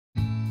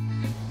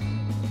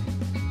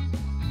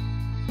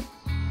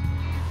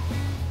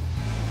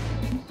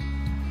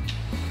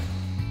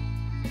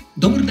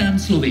Slovenian,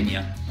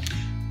 Slovenia.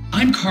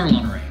 I'm Karl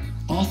Honoré,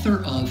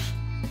 author of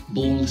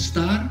Bolj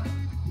star,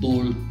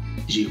 bolj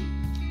živ.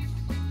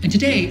 And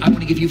today I want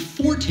to give you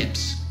 4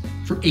 tips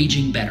for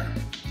aging better.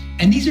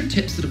 And these are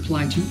tips that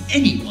apply to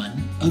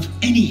anyone of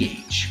any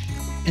age.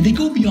 And they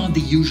go beyond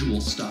the usual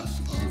stuff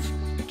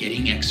of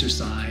getting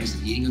exercise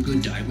and eating a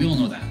good diet. We all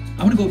know that.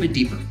 I want to go a bit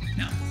deeper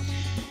now.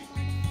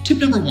 Tip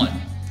number 1,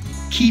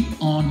 keep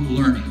on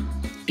learning.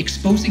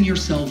 Exposing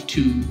yourself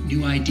to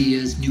new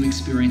ideas, new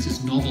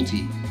experiences,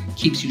 novelty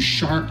keeps you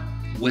sharp,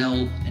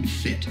 well, and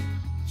fit,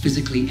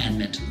 physically and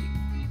mentally.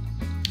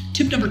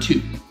 Tip number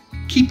 2,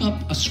 keep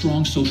up a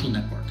strong social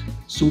network,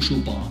 social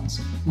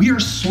bonds. We are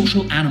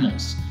social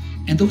animals,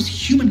 and those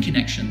human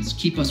connections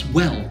keep us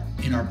well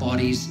in our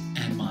bodies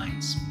and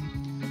minds.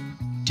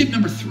 Tip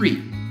number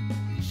 3,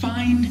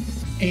 find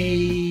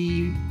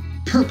a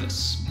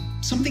purpose,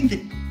 something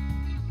that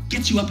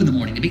gets you up in the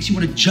morning, that makes you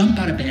want to jump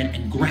out of bed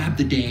and grab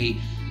the day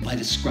by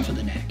the scruff of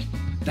the neck.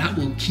 That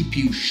will keep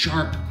you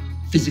sharp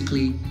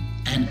physically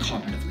and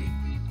cognitively.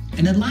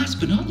 And then last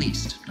but not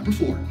least, number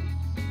 4,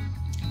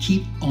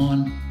 keep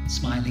on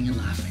smiling and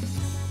laughing.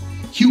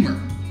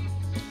 Humor.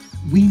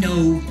 We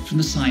know from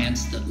the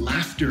science that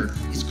laughter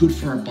is good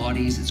for our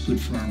bodies, it's good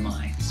for our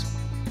minds,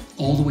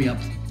 all the way up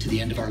to the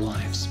end of our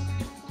lives.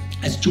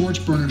 As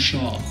George Bernard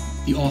Shaw,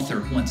 the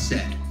author, once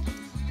said,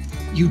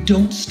 "You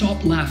don't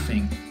stop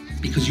laughing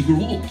because you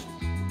grow old.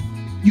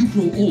 You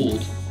grow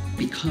old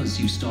because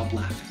you stop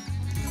laughing."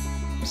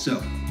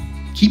 So,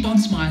 keep on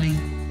smiling,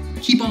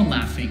 keep on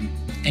laughing,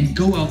 and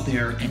go out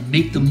there and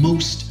make the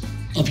most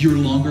of your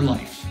longer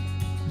life,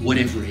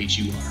 whatever age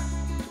you are.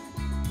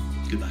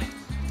 Goodbye.